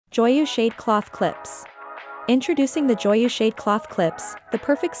Joyeyou Shade Cloth Clips. Introducing the Joyeyou Shade Cloth Clips, the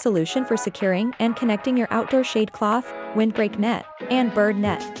perfect solution for securing and connecting your outdoor shade cloth, windbreak net, and bird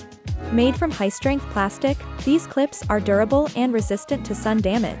net. Made from high-strength plastic, these clips are durable and resistant to sun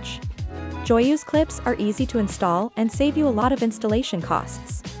damage. Joyeyou's clips are easy to install and save you a lot of installation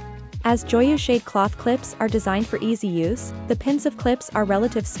costs. As Joyeyou Shade Cloth Clips are designed for easy use, the pins of clips are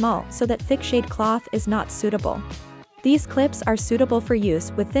relatively small so that thick shade cloth is not suitable. These clips are suitable for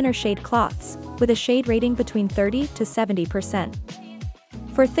use with thinner shade cloths, with a shade rating between 30 to 70%.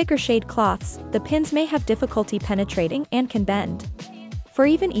 For thicker shade cloths, the pins may have difficulty penetrating and can bend. For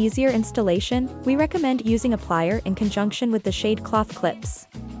even easier installation, we recommend using a plier in conjunction with the shade cloth clips.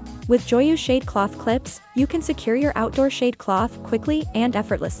 With Joyeyou Shade Cloth Clips, you can secure your outdoor shade cloth quickly and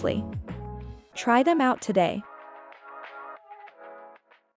effortlessly. Try them out today.